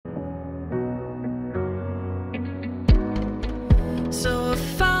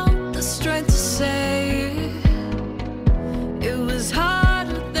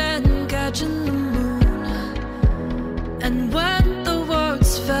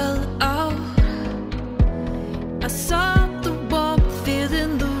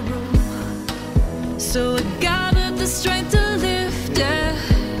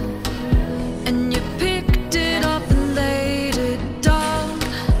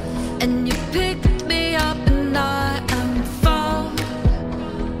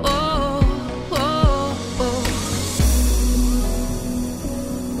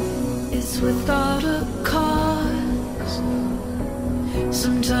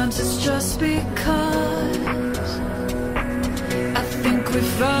Sometimes it's just because I think we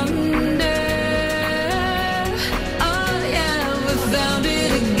found it. Oh yeah, we found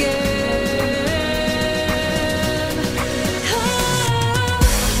it again. Oh,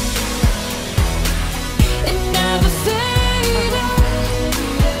 it never faded,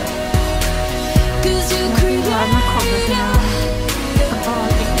 'cause you created it.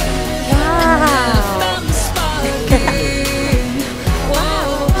 Found the spark again.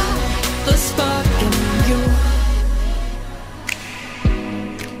 Whoa, the spark in you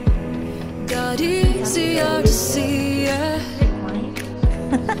got easier to see it.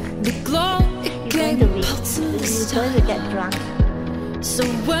 The glow, it came pulsing this time. So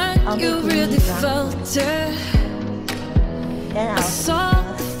when you really felt it, I saw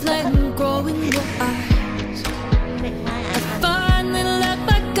the flame grow in your eyes. I finally let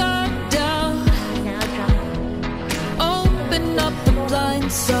my guard down, open up the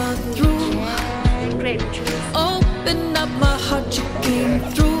blinds, saw through. Open up my heart, you came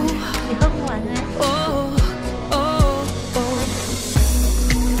through. Oh, oh, oh.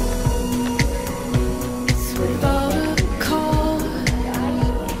 Without a cause,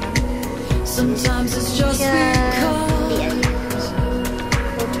 sometimes it's just because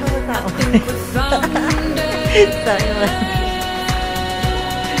I think we found it.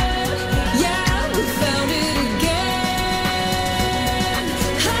 Yeah, we found it again.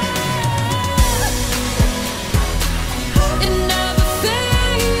 It never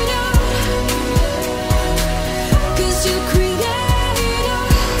faded, 'cause you created it.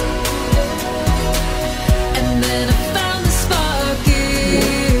 And then I found the spark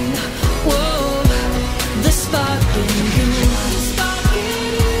in, whoa, the spark in you.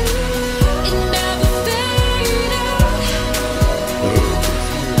 It never faded,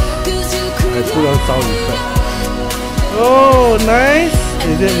 'cause you created it. Oh, nice.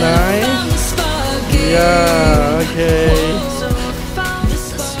 Is it nice? Found the spark in. Yeah, okay. So I found this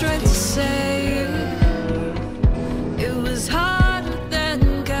strength to say it was harder than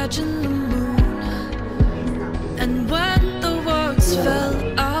catching the moon. And when the words fell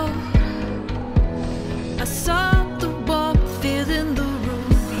out, I saw the warmth filling the room.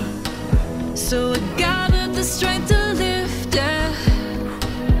 So I gathered the strength to lift it,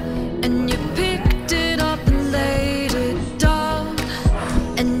 and you picked it up and laid it down.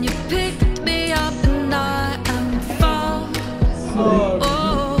 And you picked me up and I am found. Oh,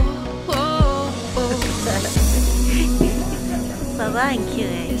 oh, oh.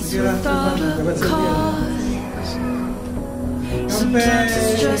 It's without a cause. Sometimes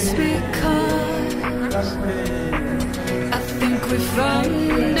it's just because I think we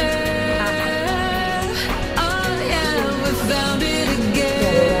found it. Oh yeah, we found it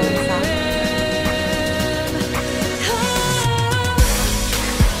again. Oh,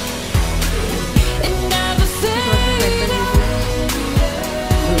 it never faded,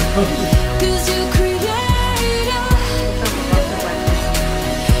 'cause you created it.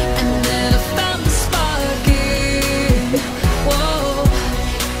 And then I found the spark in, whoa,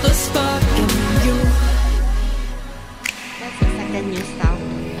 the spark in you. That's the second new style.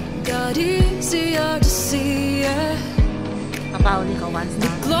 Got easier to see it. About only got one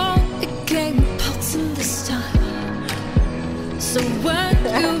style. Glow, it came pulsing this time. So when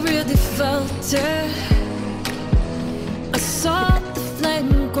you really felt it, I saw the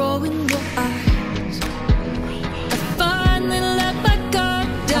flame grow in your eyes. I finally let my guard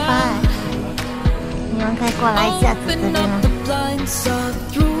爸 down, 爸，你们可以过来一下子这 open 边 up 吗？ the blinds, saw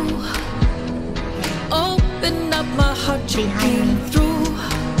through. Open up my heart, you Behind came me. through.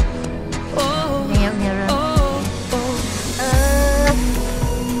 Oh, 没有人。 oh, oh.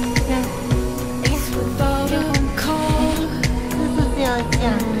 这 Without a cause, 是只有这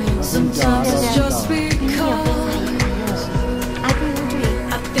样。 sometimes it's just because 啊，对对对，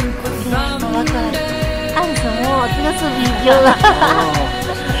 I think we found it. 按什么？这个是 video 了。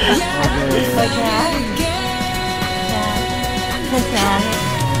OK。看起来，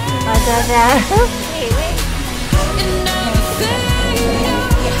我这边。It never faded,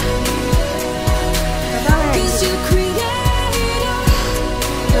 'cause you created it.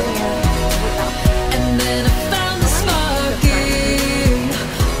 这边舞蹈。 And then I found the spark in,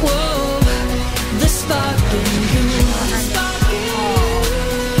 whoa, the spark in you.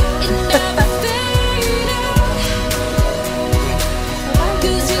 It never faded,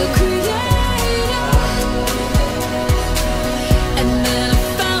 'cause you created it. And then I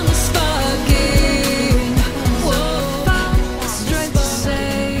found the spark in, whoa, found the strength to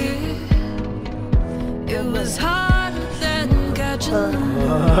say it was harder than catching the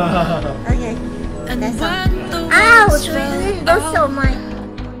moon. OK。 And when the 啊，我 words 这边 fell 都手 out, 麦。